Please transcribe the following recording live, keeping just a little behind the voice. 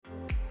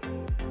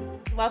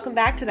Welcome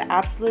back to the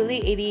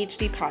Absolutely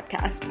ADHD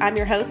podcast. I'm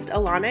your host,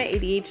 Alana,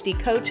 ADHD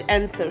coach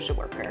and social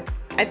worker.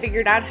 I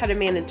figured out how to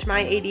manage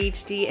my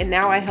ADHD, and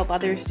now I help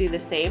others do the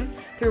same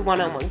through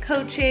one-on-one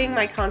coaching,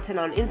 my content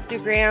on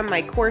Instagram,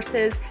 my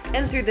courses,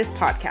 and through this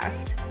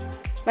podcast.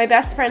 My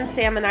best friend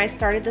Sam and I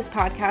started this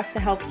podcast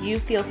to help you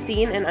feel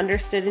seen and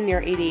understood in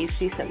your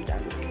ADHD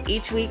symptoms.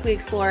 Each week we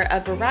explore a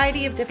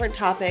variety of different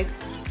topics,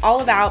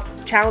 all about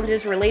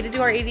challenges related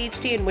to our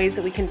ADHD and ways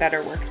that we can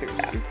better work through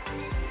them.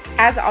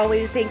 As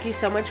always, thank you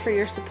so much for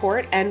your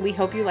support, and we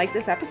hope you like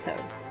this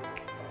episode.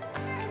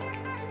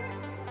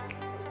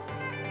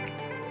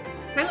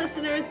 Hi,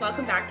 listeners.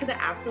 Welcome back to the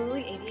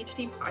Absolutely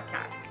ADHD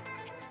podcast.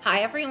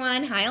 Hi,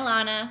 everyone. Hi,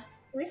 Alana.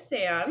 Hi,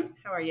 Sam.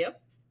 How are you?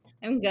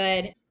 I'm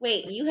good.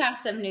 Wait, you have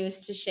some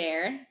news to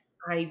share.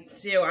 I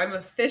do. I'm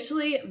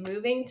officially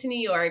moving to New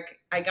York.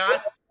 I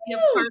got the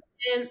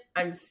apartment.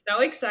 I'm so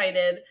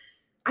excited.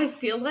 I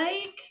feel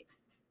like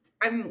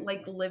I'm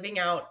living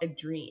out a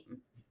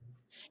dream.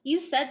 You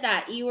said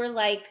that. You were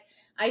like,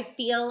 I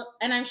feel,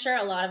 and I'm sure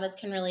a lot of us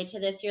can relate to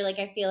this. You're like,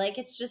 I feel like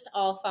it's just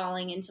all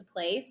falling into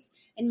place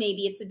and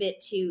maybe it's a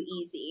bit too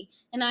easy.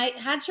 And I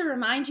had to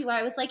remind you,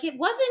 I was like, it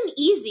wasn't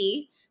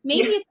easy.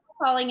 Maybe it's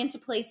falling into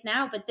place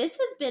now, but this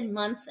has been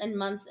months and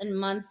months and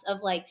months of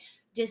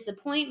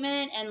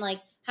disappointment and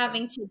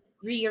having to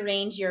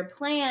rearrange your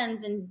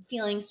plans and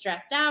feeling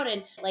stressed out.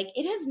 And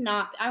it has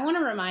not, I want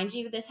to remind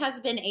you, this has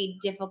been a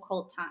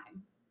difficult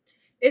time.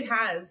 It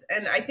has.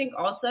 And I think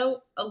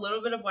also a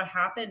little bit of what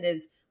happened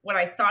is what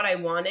I thought I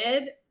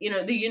wanted,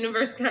 the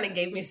universe kind of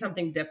gave me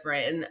something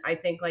different. And I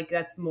think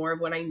that's more of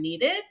what I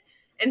needed.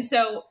 And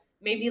so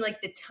maybe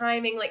the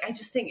timing, I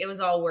just think it was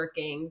all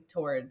working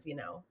towards,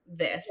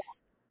 this,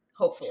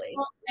 hopefully.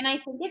 Well, and I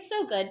think it's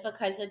so good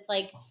because it's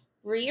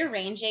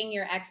rearranging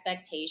your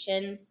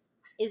expectations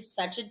is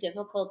such a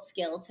difficult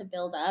skill to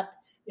build up.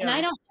 Yeah.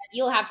 And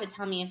you'll have to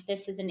tell me if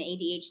this is an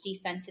ADHD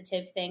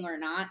sensitive thing or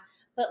not.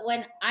 But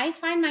when I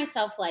find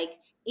myself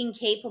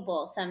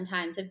incapable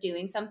sometimes of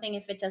doing something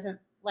if it doesn't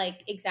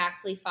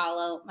exactly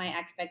follow my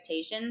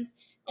expectations.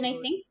 And I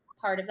think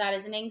part of that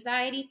is an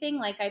anxiety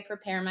thing. I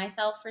prepare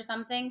myself for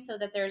something so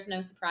that there's no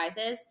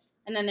surprises.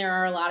 And then there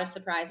are a lot of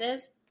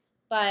surprises.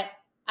 But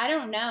I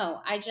don't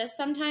know. I just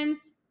sometimes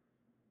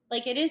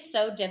it is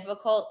so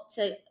difficult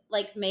to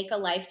make a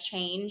life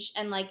change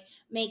and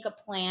make a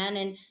plan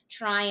and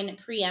try and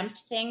preempt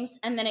things.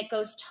 And then it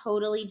goes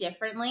totally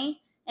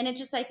differently. And it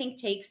just, I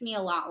think, takes me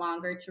a lot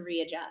longer to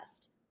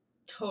readjust.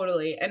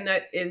 Totally. And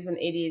that is an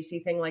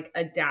ADHD thing,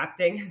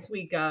 adapting as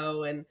we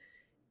go. And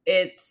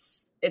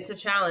it's a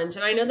challenge.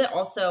 And I know that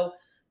also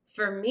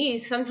for me,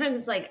 sometimes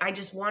it's I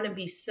just want to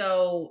be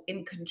so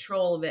in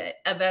control of it,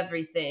 of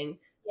everything.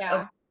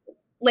 Yeah.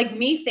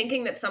 Me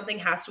thinking that something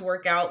has to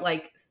work out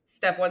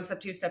step 1,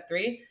 step 2, step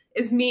 3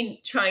 is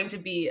me trying to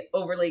be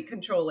overly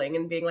controlling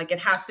and being it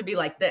has to be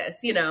like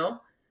this,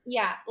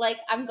 Yeah.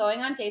 I'm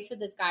going on dates with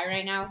this guy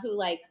right now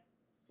who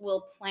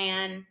will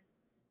plan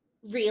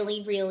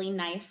really, really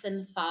nice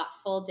and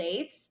thoughtful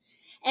dates.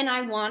 And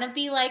I want to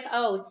be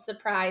oh,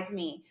 surprise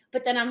me.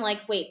 But then I'm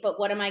wait, but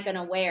what am I going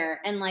to wear?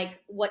 And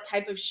what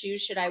type of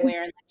shoes should I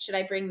wear? And should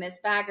I bring this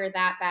bag or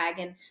that bag?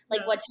 And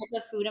what type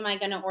of food am I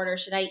going to order?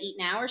 Should I eat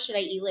now or should I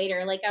eat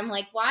later? I'm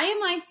why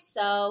am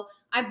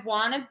I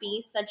want to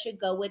be such a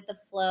go with the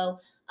flow,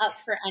 up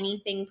for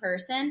anything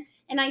person.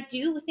 And I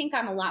do think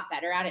I'm a lot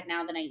better at it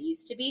now than I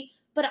used to be.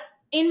 But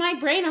in my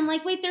brain, I'm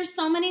wait, there's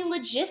so many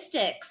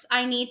logistics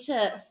I need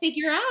to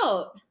figure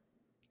out.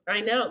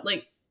 I know,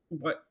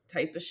 what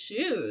type of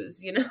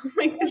shoes,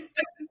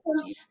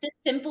 the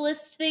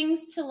simplest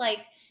things to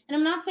and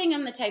I'm not saying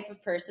I'm the type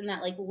of person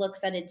that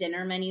looks at a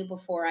dinner menu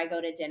before I go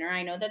to dinner.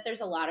 I know that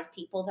there's a lot of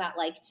people that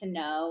like to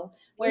know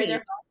where they're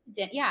going to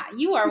dinner. Yeah,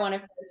 you are one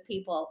of those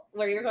people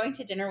where you're going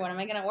to dinner. What am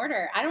I going to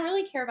order? I don't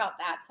really care about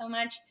that so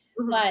much.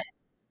 Mm-hmm.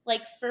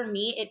 But for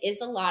me, it is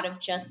a lot of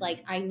just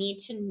I need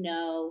to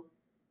know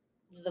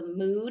the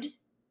mood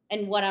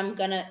and what I'm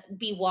going to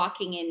be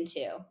walking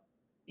into.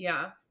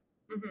 Yeah.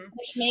 Mm-hmm.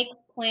 Which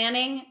makes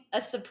planning a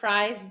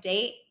surprise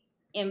date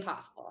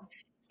impossible.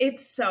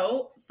 It's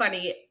so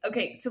funny.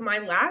 Okay, so my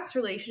last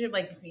relationship,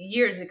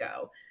 years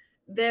ago,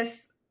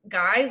 this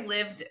guy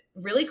lived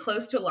really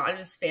close to a lot of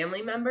his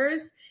family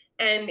members.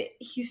 And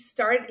he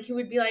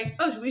would be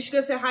oh, we should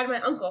go say hi to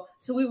my uncle.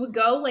 So we would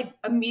go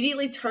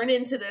immediately turn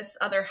into this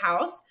other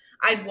house.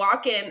 I'd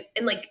walk in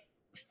and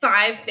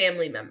 5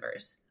 family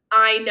members.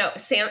 I know,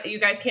 Sam,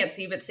 you guys can't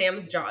see, but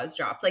Sam's jaw is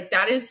dropped.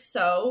 That is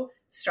so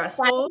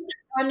stressful. That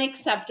is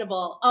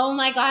unacceptable. Oh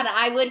my God,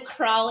 I would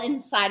crawl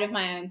inside of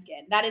my own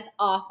skin. That is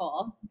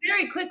awful.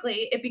 Very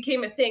quickly, it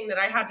became a thing that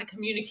I had to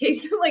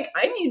communicate.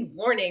 I need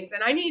warnings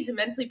and I need to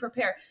mentally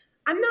prepare.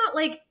 I'm not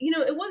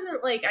it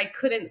wasn't I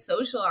couldn't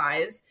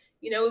socialize.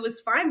 It was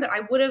fine, but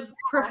I would have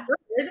preferred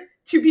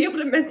to be able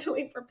to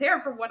mentally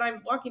prepare for what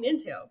I'm walking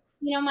into.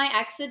 My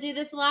ex would do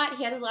this a lot.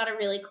 He had a lot of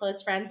really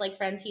close friends,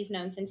 friends he's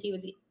known since he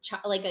was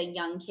a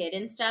young kid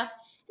and stuff.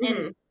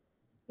 And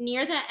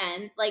near the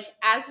end, like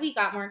as we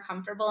got more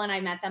comfortable and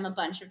I met them a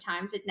bunch of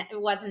times, it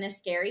wasn't as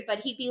scary, but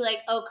he'd be like,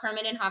 oh,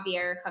 Kermit and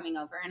Javier are coming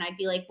over. And I'd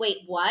be like, wait,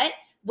 what?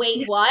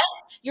 Wait, what?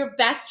 Your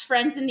best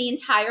friends in the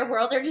entire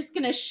world are just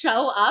going to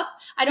show up?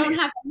 I don't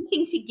have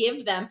anything to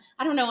give them.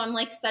 I don't know. I'm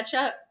like such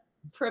a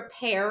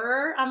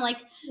preparer. I'm like,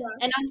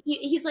 and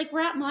he's like,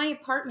 we're at my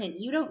apartment.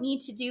 You don't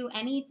need to do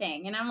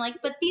anything. And I'm like,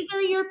 but these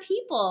are your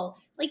people.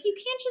 Like, you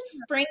can't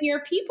just spring your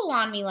people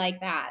on me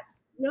like that.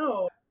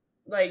 No,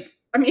 like,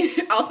 I mean,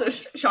 also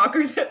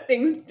shocker that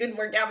things didn't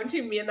work out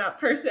between me and that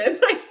person.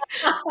 Like,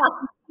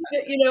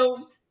 you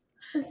know,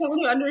 someone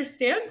who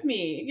understands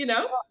me, you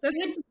know?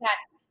 That's that.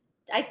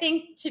 I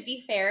think, to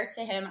be fair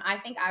to him, I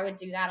think I would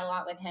do that a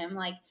lot with him.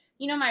 Like,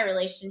 you know, my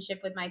relationship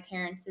with my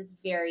parents is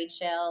very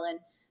chill and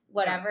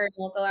whatever.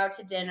 We'll go out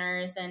to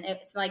dinners and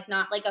it's like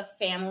not like a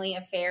family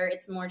affair.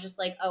 It's more just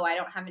like, oh, I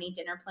don't have any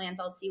dinner plans.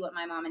 I'll see what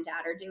my mom and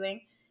dad are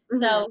doing.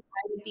 So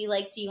I would be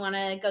like, do you want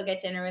to go get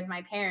dinner with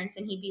my parents?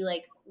 And he'd be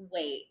like,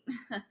 wait,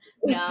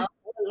 no,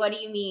 what do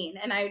you mean?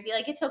 And I would be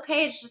like, it's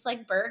okay. It's just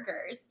like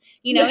burgers.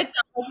 You know, it's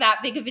not like that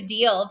big of a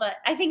deal. But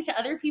I think to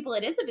other people,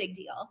 it is a big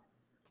deal.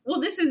 Well,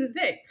 this is the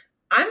thing.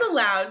 I'm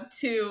allowed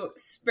to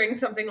spring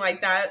something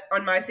like that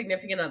on my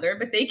significant other,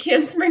 but they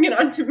can't spring it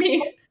onto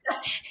me.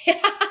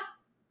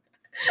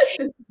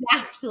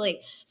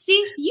 Exactly.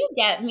 See, you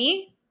get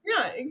me.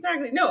 Yeah,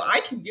 exactly. No,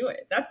 I can do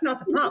it. That's not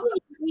the problem.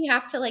 We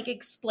have to like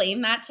explain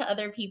that to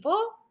other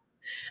people.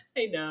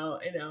 I know.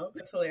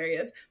 It's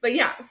hilarious. But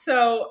yeah,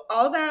 so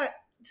all that,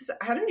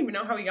 I don't even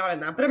know how we got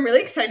on that, but I'm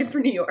really excited for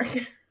New York.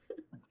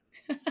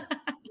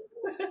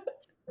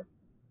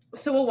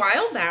 So a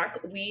while back,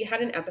 we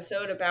had an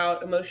episode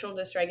about emotional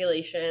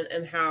dysregulation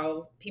and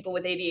how people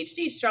with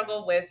ADHD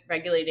struggle with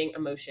regulating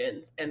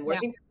emotions and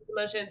working through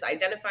emotions,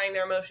 identifying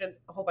their emotions,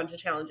 a whole bunch of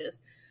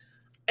challenges.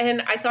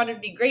 And I thought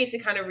it'd be great to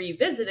kind of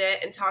revisit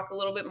it and talk a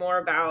little bit more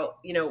about,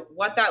 you know,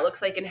 what that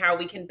looks like and how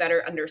we can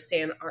better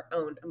understand our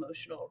own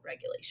emotional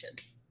regulation.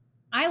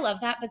 I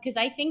love that because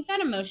I think that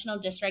emotional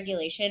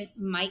dysregulation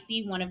might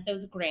be one of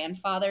those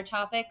grandfather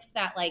topics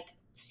that like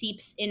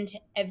seeps into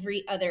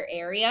every other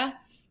area.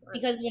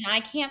 Because when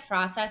I can't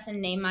process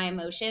and name my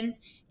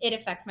emotions, it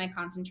affects my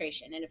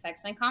concentration. It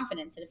affects my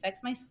confidence. It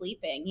affects my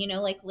sleeping, you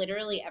know, like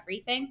literally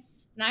everything.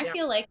 And I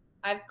feel like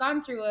I've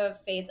gone through a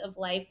phase of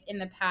life in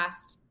the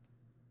past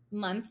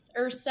month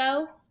or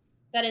so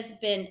that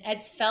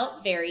it's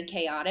felt very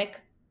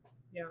chaotic.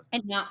 Yeah.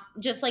 And not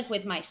just like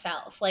with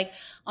myself. Like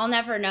I'll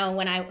never know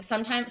when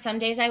some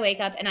days I wake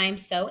up and I'm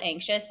so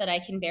anxious that I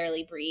can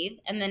barely breathe.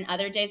 And then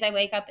other days I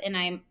wake up and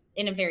I'm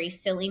in a very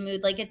silly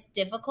mood. Like it's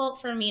difficult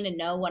for me to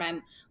know what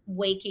I'm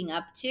waking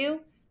up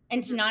to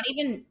and to not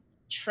even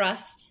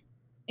trust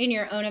in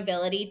your own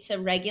ability to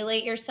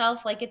regulate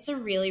yourself. Like it's a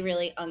really,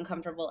 really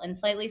uncomfortable and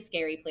slightly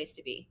scary place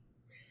to be.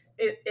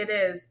 It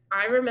is.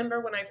 I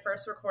remember when I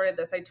first recorded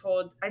this,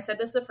 I said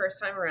this the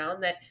first time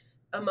around that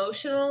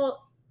emotional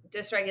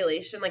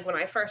dysregulation, like when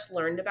I first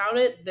learned about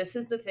it, this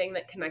is the thing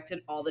that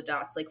connected all the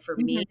dots, like for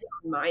me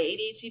on my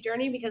ADHD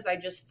journey, because I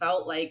just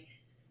felt like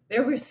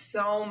there were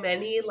so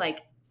many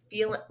like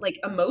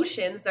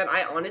emotions that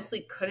I honestly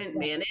couldn't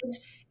manage.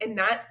 And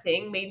that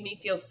thing made me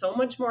feel so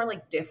much more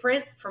like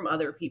different from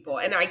other people.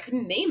 And I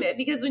couldn't name it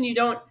because when you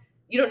don't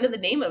know the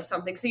name of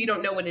something, so you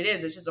don't know what it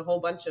is. It's just a whole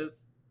bunch of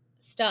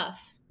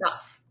stuff.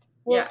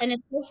 Well, and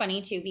it's so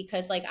funny too,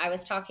 because like I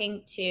was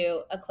talking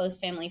to a close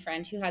family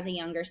friend who has a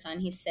younger son,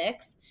 he's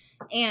 6.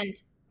 And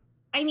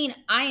I mean,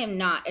 I am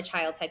not a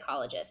child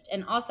psychologist.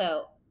 And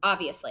also,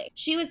 obviously,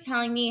 she was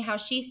telling me how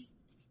she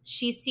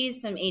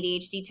sees some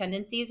ADHD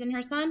tendencies in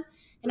her son.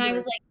 And I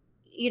was like,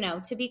 you know,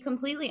 to be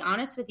completely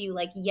honest with you,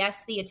 like,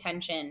 yes, the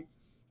attention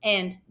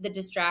and the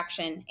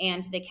distraction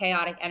and the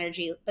chaotic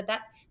energy, but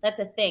that's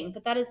a thing.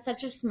 But that is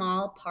such a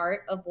small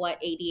part of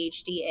what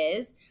ADHD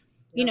is.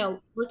 You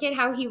know, look at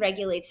how he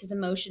regulates his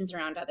emotions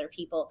around other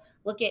people.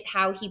 Look at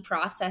how he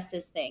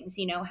processes things.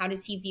 You know, how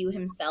does he view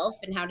himself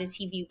and how does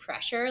he view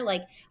pressure?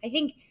 Like, I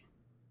think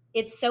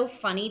it's so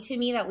funny to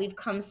me that we've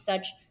come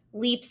such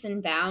leaps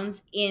and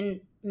bounds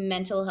in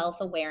mental health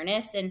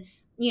awareness and,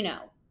 you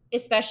know,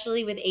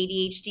 especially with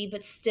ADHD,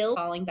 but still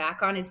falling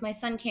back on is my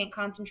son can't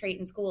concentrate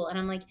in school. And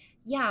I'm like,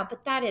 yeah,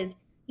 but that is,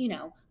 you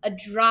know, a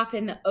drop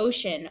in the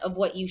ocean of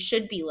what you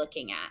should be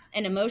looking at.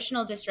 And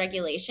emotional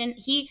dysregulation,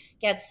 he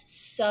gets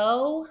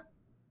so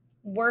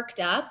worked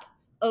up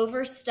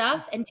over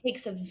stuff and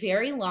takes a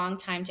very long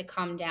time to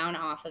come down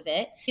off of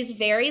it. He's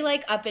very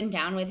like up and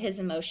down with his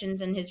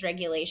emotions and his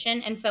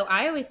regulation. And so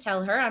I always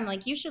tell her, I'm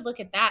like, you should look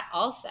at that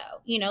also.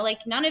 You know,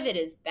 like none of it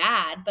is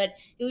bad, but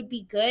it would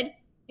be good.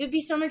 It would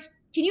be so much.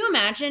 Can you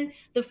imagine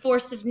the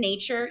force of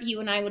nature you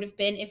and I would have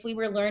been if we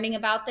were learning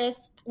about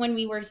this when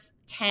we were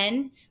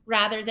 10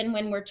 rather than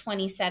when we're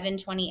 27,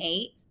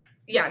 28?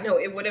 Yeah, no,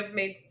 it would have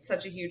made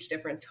such a huge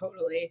difference.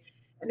 Totally.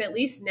 And at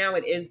least now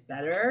it is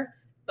better.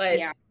 But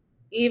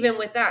even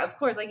with that, of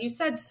course, like you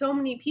said, so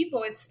many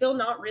people, it's still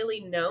not really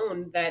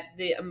known that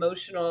the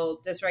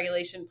emotional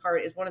dysregulation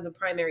part is one of the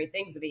primary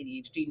things of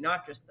ADHD,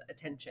 not just the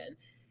attention.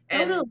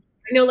 And Totally.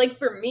 I know, like,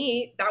 for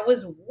me, that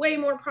was way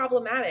more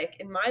problematic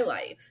in my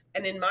life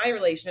and in my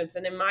relationships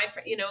and in my,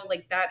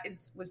 like,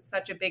 was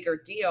such a bigger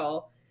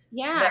deal than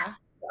Yeah.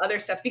 other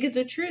stuff. Because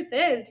the truth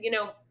is,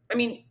 I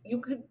mean,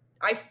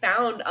 I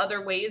found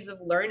other ways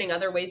of learning,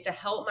 other ways to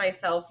help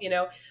myself,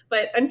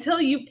 but until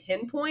you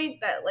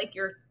pinpoint that, like,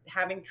 you're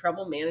having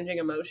trouble managing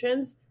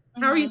emotions,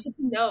 how are you Mhm. supposed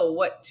to know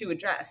what to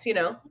address?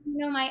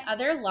 My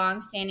other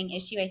long-standing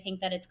issue I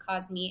think that it's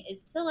caused me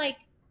is to like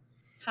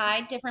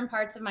hide different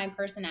parts of my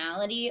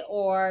personality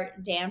or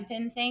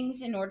dampen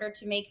things in order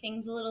to make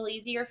things a little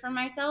easier for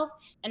myself.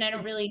 And I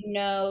don't really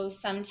know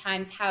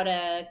sometimes how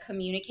to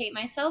communicate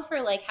myself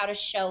or like how to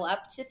show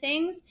up to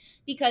things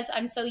because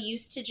I'm so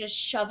used to just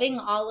shoving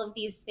all of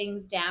these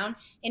things down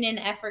in an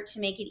effort to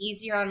make it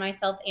easier on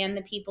myself and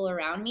the people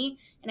around me.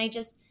 And I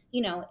just,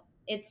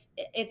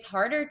 it's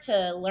harder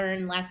to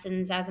learn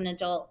lessons as an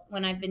adult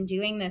when I've been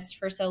doing this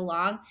for so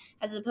long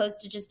as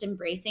opposed to just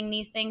embracing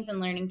these things and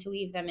learning to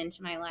weave them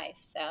into my life.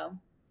 So,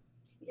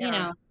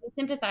 Yeah. I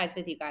sympathize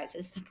with you guys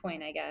is the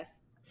point, I guess.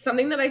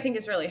 Something that I think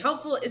is really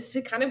helpful is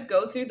to kind of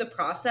go through the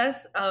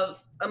process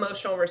of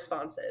emotional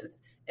responses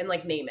and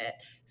like name it.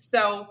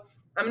 So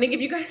I'm going to give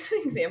you guys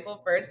an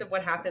example first of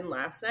what happened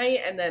last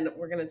night, and then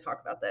we're going to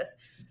talk about this.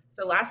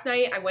 So last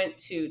night I went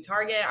to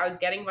Target. I was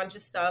getting a bunch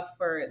of stuff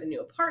for the new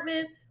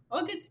apartment,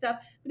 all good stuff,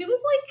 but it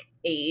was like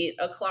 8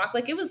 o'clock.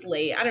 Like, it was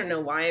late. I don't know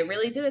why I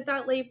really did it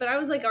that late, but I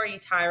was like already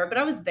tired, but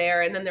I was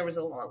there, and then there was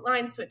a long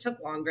line, so it took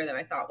longer than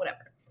I thought.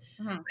 Whatever.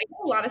 Mhm. I get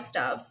a lot of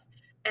stuff,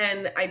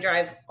 and I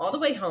drive all the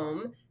way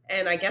home,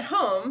 and I get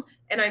home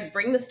and I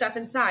bring the stuff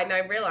inside, and I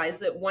realize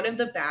that one of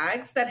the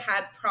bags that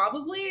had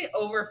probably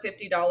over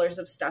 $50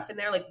 of stuff in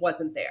there, like,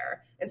 wasn't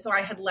there. And so I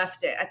had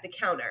left it at the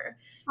counter.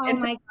 Oh And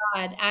so my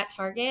God, at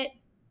Target?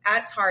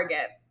 at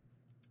Target.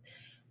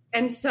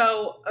 And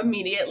so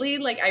immediately,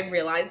 like, I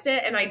realized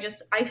it. And I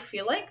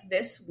feel like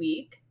this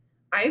week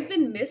I've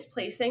been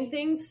misplacing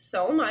things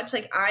so much.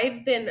 Like,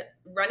 I've been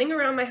running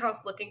around my house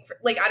looking for,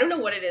 like, I don't know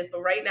what it is,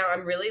 but right now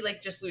I'm really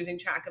like just losing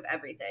track of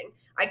everything.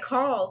 I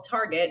call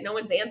Target, no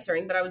one's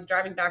answering, but I was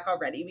driving back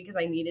already because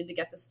I needed to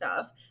get the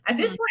stuff. At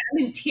this Mhm. point,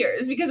 I'm in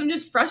tears because I'm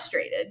just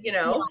frustrated,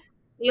 Yeah.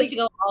 You have to like,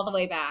 go all the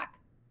way back.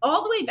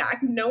 all the way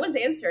back, no one's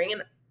answering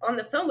and on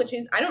the phone, which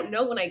means I don't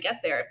know when I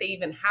get there if they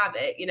even have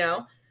it.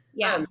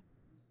 Yeah.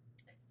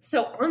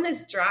 So on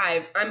this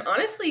drive, I'm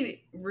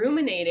honestly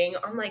ruminating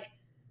on, like,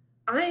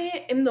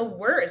 I am the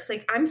worst.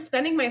 Like, I'm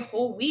spending my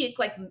whole week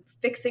like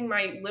fixing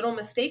my little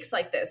mistakes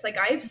like this. Like,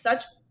 I have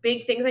such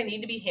big things I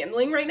need to be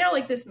handling right now,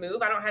 like this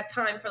move. I don't have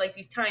time for like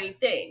these tiny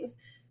things,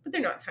 but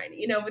they're not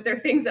tiny, but they're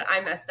things that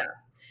I messed up.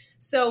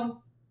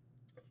 So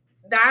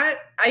that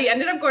I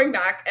ended up going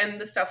back and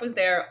the stuff was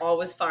there, all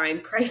was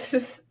fine,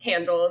 crisis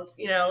handled.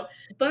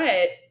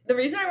 But the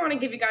reason I want to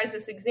give you guys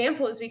this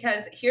example is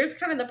because here's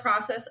kind of the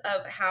process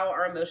of how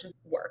our emotions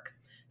work.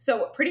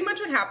 So pretty much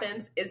what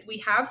happens is we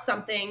have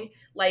something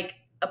like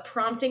a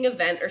prompting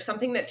event or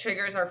something that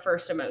triggers our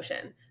first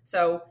emotion.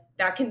 So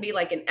that can be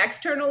like an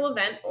external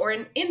event or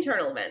an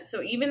internal event.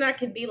 So even that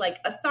can be like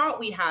a thought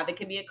we have. It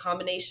can be a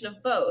combination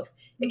of both.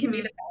 It can be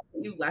Mhm. the fact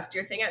that you left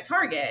your thing at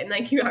Target and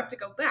like you have to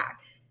go back.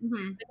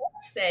 Mhm. The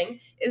next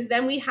thing is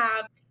then we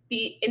have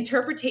the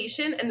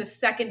interpretation and the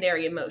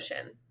secondary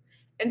emotion.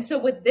 And so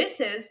what this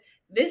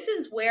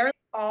is where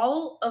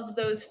all of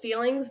those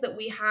feelings that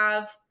we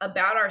have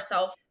about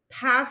ourselves,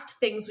 past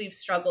things we've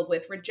struggled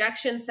with,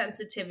 rejection,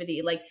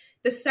 sensitivity, like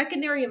the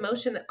secondary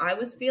emotion that I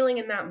was feeling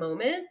in that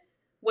moment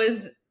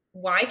was,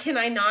 why can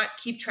I not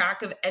keep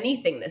track of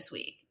anything this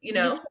week? You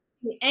can't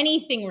do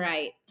anything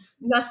right.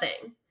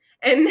 Nothing.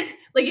 And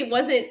like, it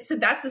wasn't, so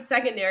that's the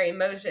secondary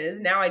emotion, is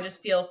now I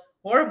just feel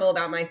horrible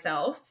about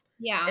myself.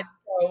 Yeah. And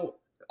so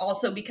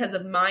also because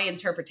of my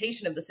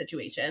interpretation of the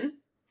situation,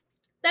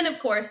 then of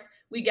course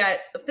we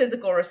get the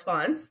physical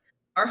response.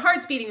 Our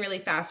heart's beating really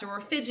fast, or we're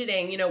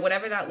fidgeting,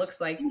 whatever that looks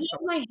like for Sometimes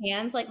someone. my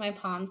hands, like my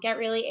palms get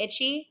really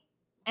itchy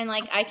and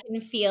like I can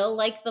feel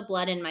like the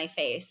blood in my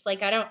face.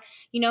 Like I don't,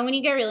 when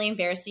you get really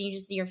embarrassed and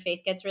your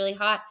face gets really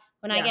hot,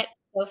 when I Yeah. get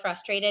so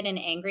frustrated and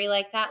angry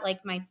like that, like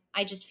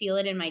I just feel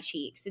it in my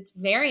cheeks. It's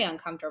very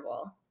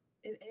uncomfortable.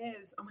 It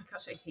is. Oh my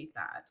gosh, I hate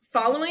that.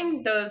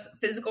 Following those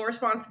physical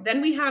response,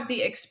 then we have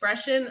the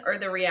expression or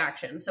the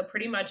reaction. So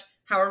pretty much,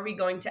 how are we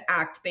going to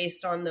act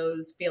based on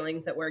those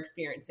feelings that we're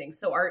experiencing?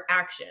 So our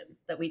action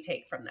that we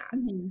take from that.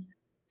 Mhm.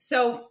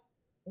 So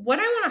what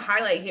I want to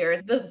highlight here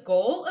is the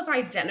goal of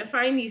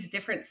identifying these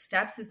different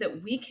steps is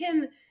that we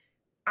can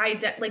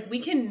we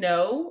can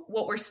know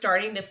what we're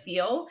starting to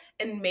feel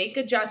and make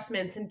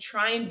adjustments and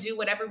try and do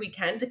whatever we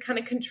can to kind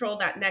of control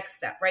that next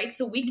step, right?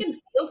 So we can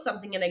feel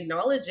something and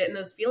acknowledge it, and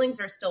those feelings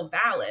are still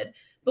valid,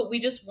 but we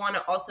just want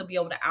to also be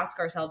able to ask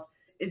ourselves,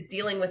 is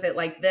dealing with it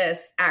like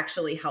this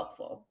actually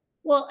helpful?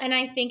 Well, and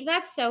I think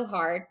that's so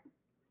hard.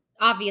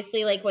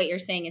 Obviously, like what you're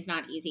saying is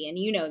not easy, and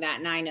you know that,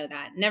 and I know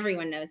that, and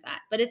everyone knows that.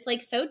 But it's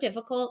like so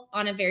difficult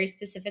on a very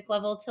specific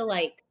level to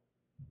like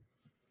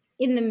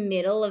in the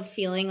middle of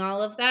feeling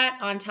all of that,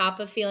 on top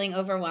of feeling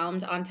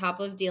overwhelmed, on top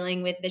of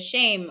dealing with the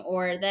shame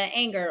or the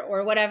anger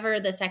or whatever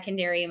the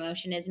secondary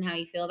emotion is and how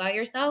you feel about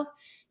yourself,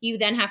 you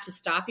then have to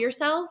stop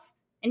yourself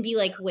and be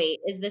like, wait,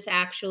 is this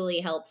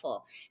actually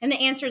helpful? And the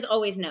answer is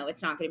always no,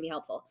 it's not going to be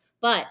helpful.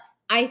 But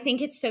I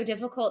think it's so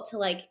difficult to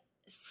like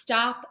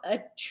stop a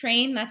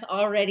train that's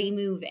already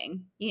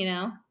moving, you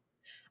know?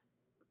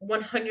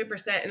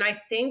 100%. And I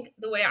think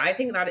the way I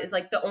think about it is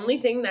like the only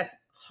thing that's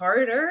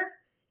harder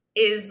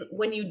is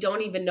when you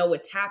don't even know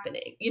what's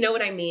happening. You know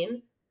what I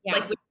mean? Yeah.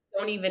 Like we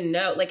don't even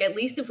know. Like at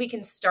least if we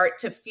can start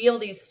to feel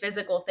these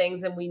physical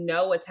things and we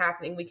know what's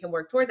happening, we can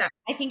work towards that.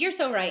 I think you're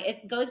so right.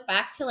 It goes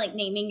back to like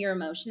naming your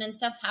emotion and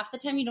stuff. Half the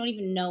time you don't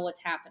even know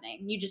what's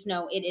happening. You just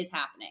know it is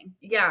happening.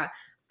 Yeah.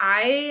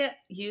 I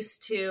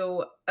used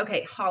to,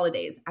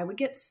 holidays. I would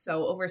get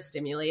so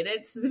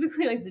overstimulated,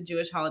 specifically like the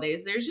Jewish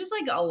holidays. There's just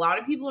like a lot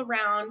of people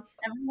around.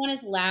 Everyone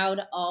is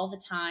loud all the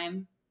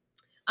time.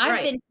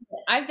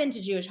 I've been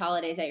to Jewish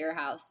holidays at your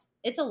house.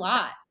 It's a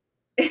lot.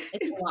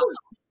 It's a lot.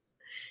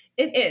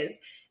 It is.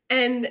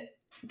 And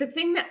the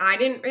thing that I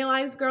didn't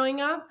realize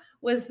growing up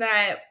was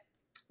that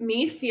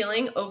me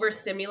feeling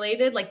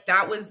overstimulated, like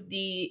that was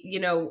the,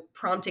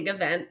 prompting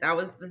event. That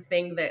was the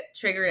thing that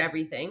triggered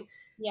everything.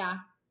 Yeah.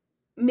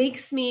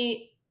 Makes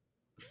me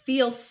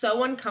feel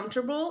so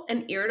uncomfortable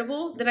and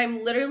irritable that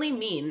I'm literally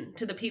mean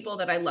to the people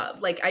that I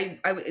love. Like I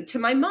to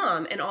my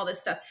mom and all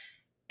this stuff.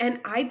 And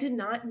I did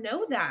not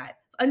know that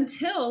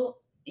until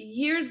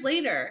years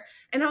later.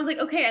 And I was like,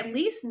 okay, at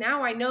least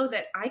now I know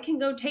that I can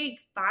go take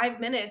 5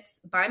 minutes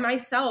by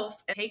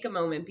myself and take a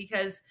moment,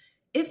 because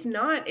if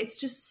not,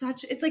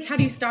 it's like, how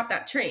do you stop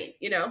that train,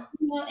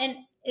 And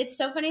it's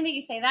so funny that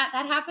you say that.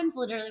 That happens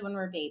literally when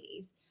we're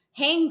babies.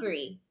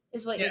 Hangry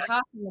is what you're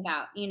talking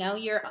about. You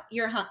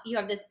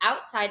have this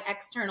outside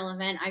external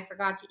event. I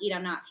forgot to eat.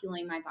 I'm not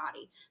fueling my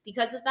body.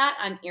 Because of that,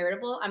 I'm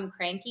irritable. I'm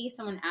cranky.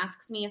 Someone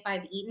asks me if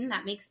I've eaten.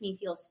 That makes me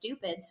feel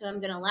stupid. So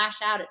I'm going to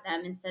lash out at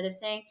them instead of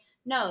saying,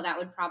 no, that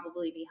would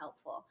probably be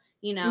helpful,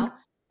 Mm-hmm.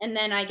 And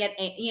then I get,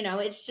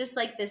 it's just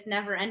like this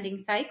never ending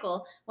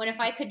cycle. When if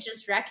I could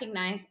just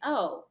recognize,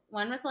 oh,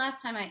 when was the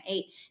last time I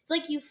ate? It's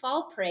like you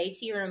fall prey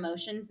to your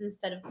emotions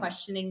instead of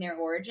questioning their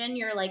origin.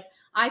 You're like,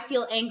 I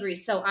feel angry,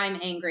 so I'm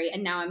angry,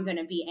 and now I'm going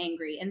to be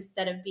angry,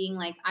 instead of being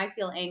like, I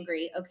feel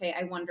angry. Okay,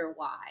 I wonder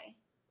why.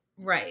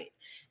 Right.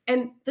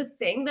 And the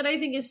thing that I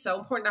think is so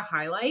important to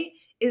highlight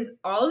is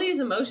all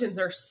these emotions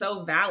are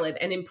so valid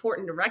and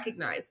important to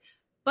recognize.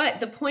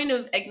 But the point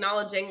of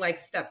acknowledging like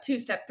step 2,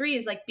 step 3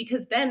 is like,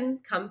 because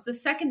then comes the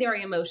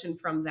secondary emotion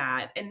from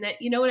that. And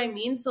that, you know what I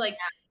mean? So like,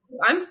 if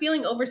I'm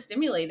feeling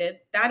overstimulated,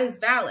 that is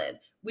valid.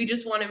 We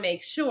just want to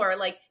make sure,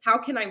 like, how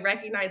can I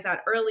recognize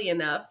that early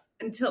enough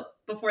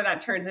before that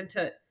turns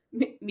into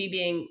me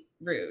being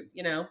rude,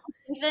 I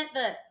think that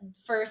the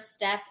first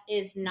step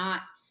is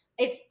not,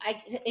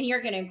 and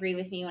you're going to agree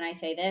with me when I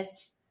say this,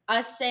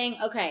 us saying,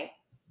 okay,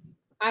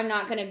 I'm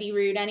not going to be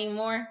rude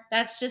anymore.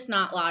 That's just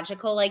not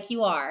logical. Like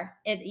you are,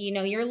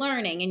 you're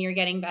learning and you're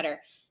getting better.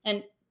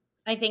 And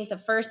I think the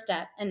first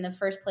step and the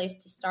first place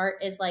to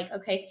start is like,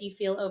 okay, so you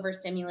feel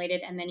overstimulated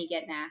and then you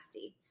get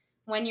nasty.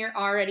 When you're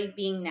already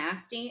being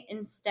nasty,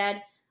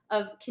 instead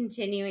of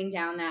continuing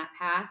down that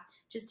path,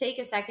 just take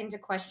a second to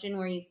question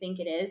where you think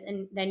it is,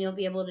 and then you'll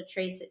be able to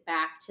trace it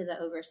back to the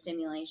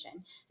overstimulation.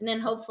 And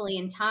then hopefully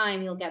in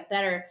time you'll get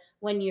better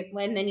when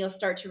then you'll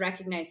start to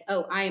recognize,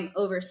 oh, I am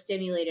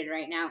overstimulated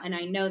right now, and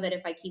I know that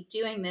if I keep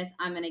doing this,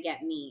 I'm going to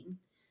get mean.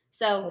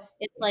 So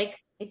it's like,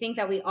 I think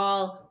that we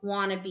all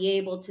want to be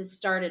able to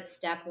start at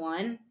step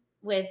 1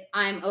 with,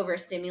 I'm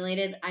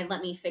overstimulated.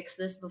 Let me fix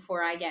this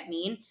before I get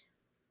mean.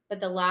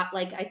 But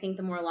I think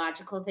the more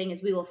logical thing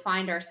is we will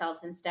find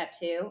ourselves in step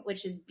 2,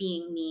 which is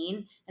being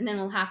mean. And then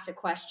we'll have to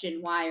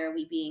question, why are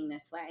we being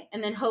this way?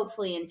 And then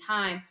hopefully in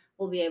time,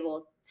 we'll be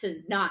able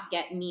to not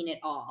get mean at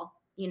all,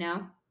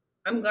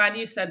 I'm glad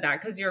you said that,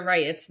 because you're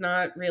right. It's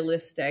not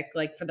realistic.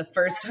 Like for the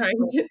first time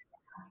to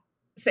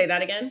say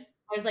that again.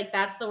 I was like,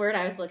 that's the word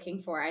I was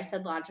looking for. I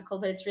said logical,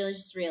 but it's really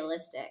just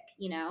realistic,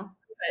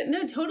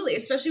 No, totally.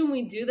 Especially when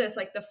we do this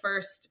like the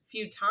first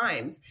few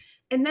times.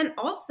 And then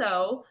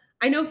also,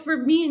 I know for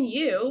me and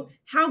you,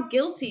 how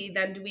guilty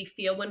then do we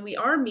feel when we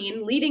are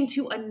mean, leading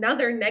to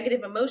another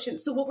negative emotion?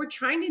 So what we're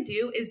trying to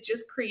do is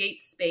just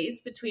create space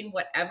between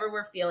whatever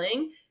we're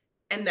feeling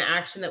and the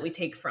action that we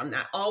take from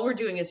that. All we're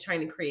doing is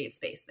trying to create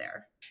space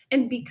there.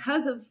 And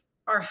because of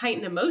our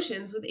heightened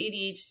emotions with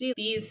ADHD,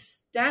 these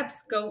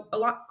steps go a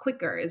lot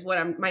quicker is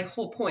what my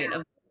whole point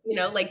of,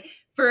 like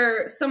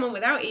for someone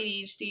without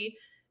ADHD,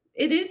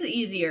 it is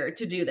easier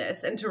to do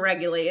this and to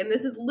regulate. And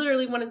this is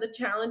literally one of the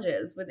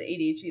challenges with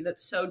ADHD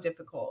that's so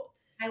difficult.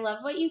 I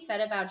love what you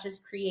said about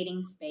just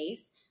creating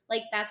space.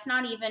 Like that's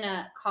not even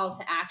a call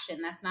to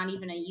action. That's not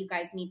even you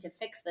guys need to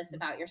fix this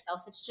about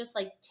yourself. It's just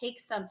like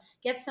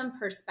get some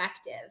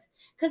perspective.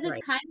 Because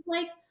it's kind of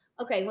like,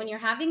 okay, when you're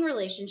having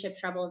relationship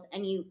troubles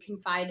and you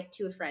confide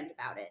to a friend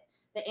about it,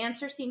 the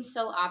answer seems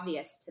so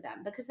obvious to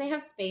them because they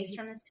have space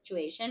from the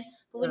situation.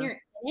 But when you're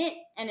in it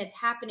and it's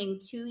happening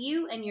to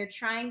you and you're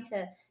trying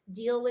to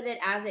deal with it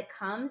as it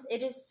comes,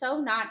 it is so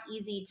not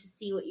easy to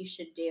see what you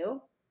should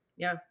do.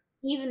 Yeah.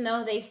 Even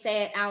though they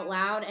say it out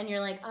loud and you're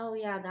like, oh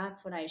yeah,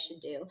 that's what I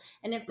should do.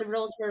 And if the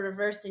roles were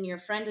reversed and your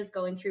friend was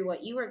going through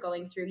what you were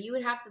going through, you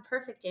would have the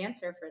perfect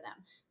answer for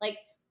them. Like,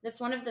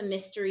 that's one of the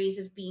mysteries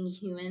of being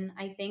human,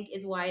 I think,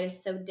 is why it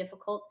is so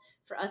difficult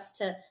for us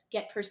to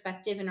get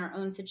perspective in our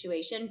own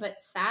situation. But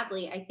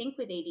sadly, I think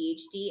with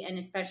ADHD and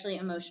especially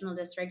emotional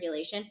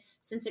dysregulation,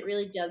 since it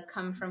really does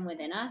come from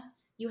within us,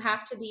 you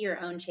have to be your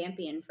own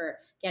champion for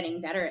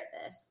getting better at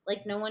this.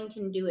 Like, no one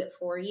can do it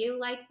for you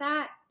like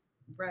that.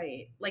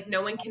 Right. Like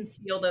no one can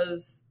feel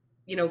those,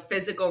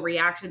 physical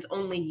reactions.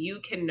 Only you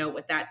can know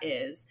what that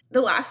is.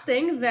 The last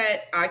thing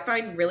that I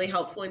find really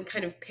helpful in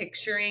kind of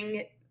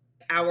picturing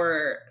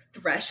our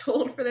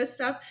threshold for this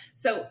stuff.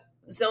 So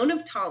zone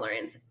of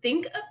tolerance.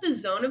 Think of the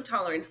zone of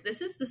tolerance.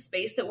 This is the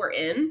space that we're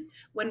in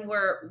when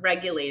we're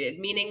regulated,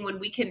 meaning when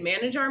we can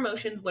manage our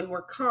emotions, when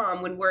we're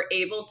calm, when we're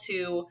able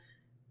to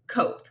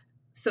cope.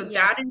 So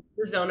that is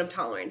the zone of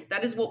tolerance.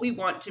 That is what we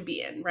want to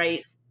be in,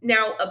 right?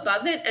 Now,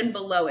 above it and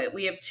below it,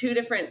 we have two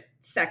different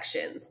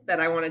sections that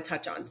I want to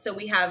touch on. So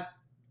we have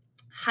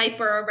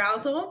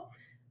hyperarousal,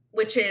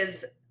 which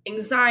is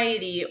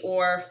anxiety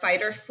or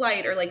fight or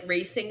flight or like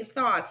racing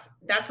thoughts.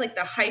 That's like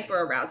the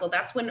hyperarousal.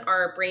 That's when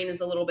our brain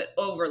is a little bit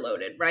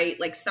overloaded, right?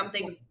 Like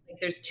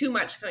there's too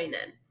much coming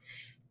in.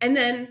 And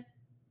then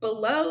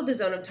below the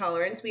zone of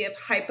tolerance, we have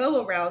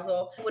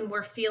hypoarousal when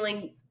we're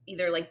feeling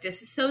either like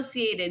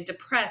disassociated,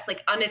 depressed,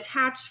 like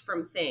unattached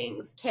from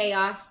things.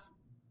 Chaos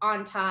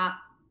on top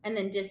and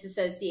then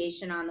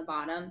disassociation on the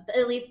bottom.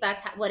 At least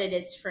that's what it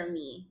is for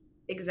me.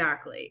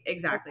 Exactly.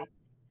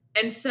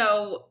 And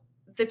so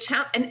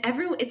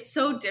it's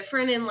so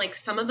different. And like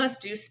some of us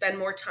do spend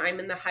more time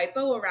in the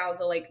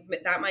hypoarousal, like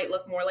that might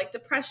look more like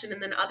depression.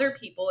 And then other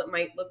people, it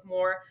might look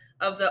more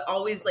of the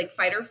always like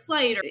fight or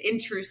flight or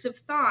intrusive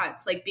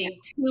thoughts, like being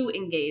too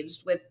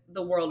engaged with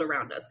the world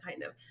around us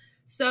kind of.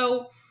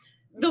 So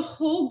the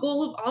whole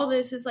goal of all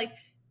this is like,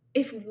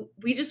 if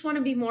we just want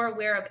to be more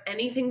aware of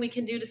anything we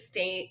can do to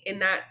stay in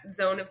that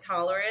zone of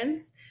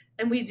tolerance,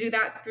 and we do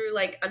that through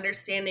like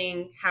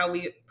understanding how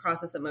we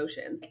process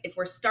emotions. If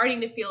we're starting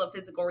to feel a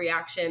physical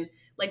reaction,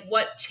 like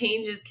what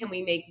changes can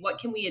we make? What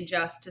can we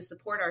adjust to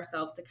support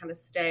ourselves to kind of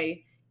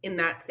stay in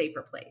that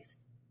safer place?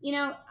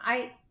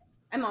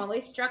 I'm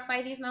always struck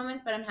by these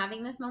moments, but I'm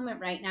having this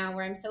moment right now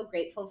where I'm so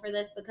grateful for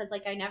this because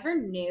like I never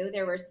knew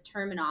there was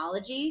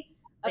terminology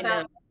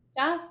about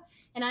stuff.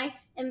 And I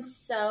am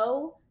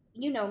so,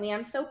 me,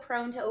 I'm so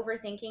prone to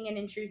overthinking and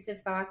intrusive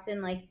thoughts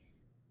and like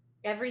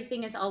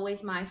everything is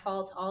always my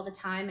fault all the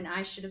time and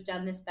I should have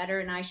done this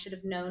better and I should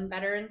have known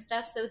better and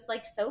stuff. So it's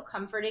like so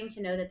comforting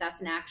to know that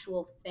that's an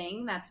actual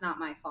thing. That's not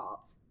my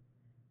fault.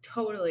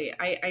 Totally.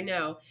 I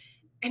know.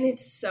 And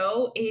it's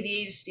so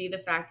ADHD, the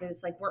fact that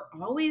it's like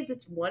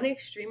it's one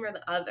extreme or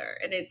the other.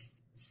 And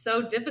it's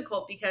so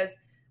difficult because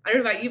I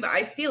don't know about you, but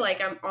I feel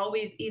like I'm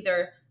always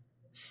either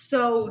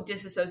so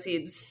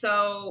disassociated,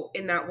 so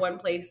in that one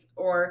place,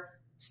 or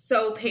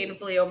so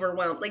painfully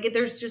overwhelmed. Like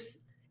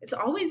it's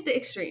always the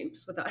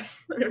extremes with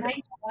us.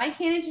 Why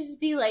can't it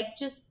just be like,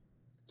 just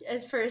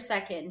as for a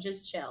second,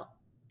 just chill.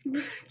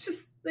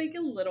 Just like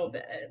a little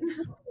bit.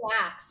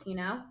 Relax,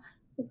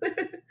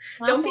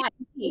 Don't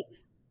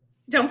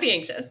be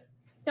anxious.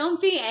 Don't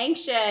be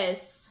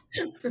anxious.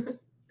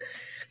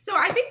 So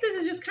I think this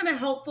is just kind of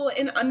helpful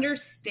in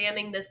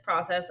understanding this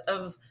process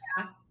of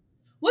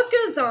what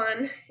goes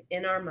on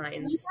in our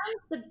minds.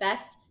 Sometimes the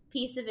best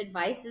piece of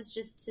advice is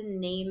just to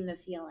name the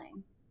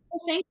feeling.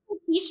 Well, thanks for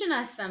teaching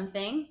us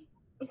something.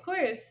 Of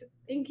course.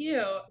 Thank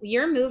you.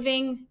 You're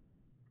moving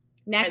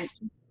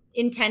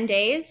in 10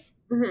 days?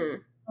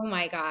 Mm-hmm. Oh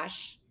my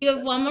gosh. You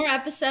have one more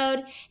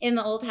episode in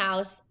the old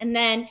house. And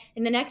then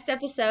in the next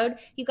episode,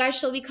 you guys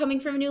shall be coming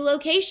from a new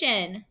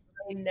location.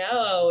 I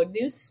know.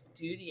 New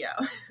studio.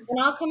 And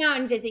I'll come out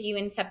and visit you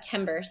in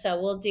September.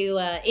 So we'll do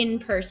an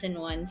in-person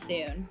one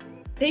soon.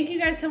 Thank you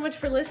guys so much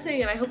for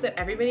listening. And I hope that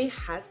everybody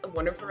has a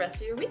wonderful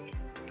rest of your week.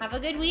 Have a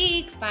good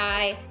week.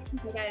 Bye.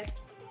 Bye, guys.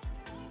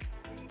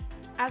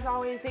 As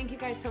always, thank you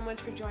guys so much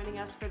for joining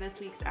us for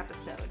this week's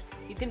episode.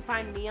 You can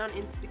find me on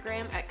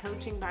Instagram at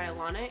Coaching by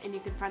Alana, and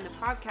you can find the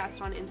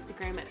podcast on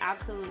Instagram at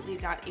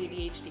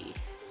absolutely.adhd.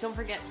 Don't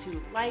forget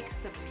to like,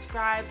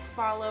 subscribe,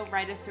 follow,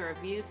 write us a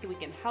review so we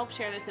can help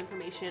share this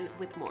information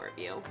with more of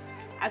you.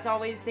 As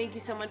always, thank you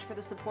so much for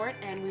the support,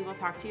 and we will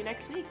talk to you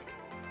next week.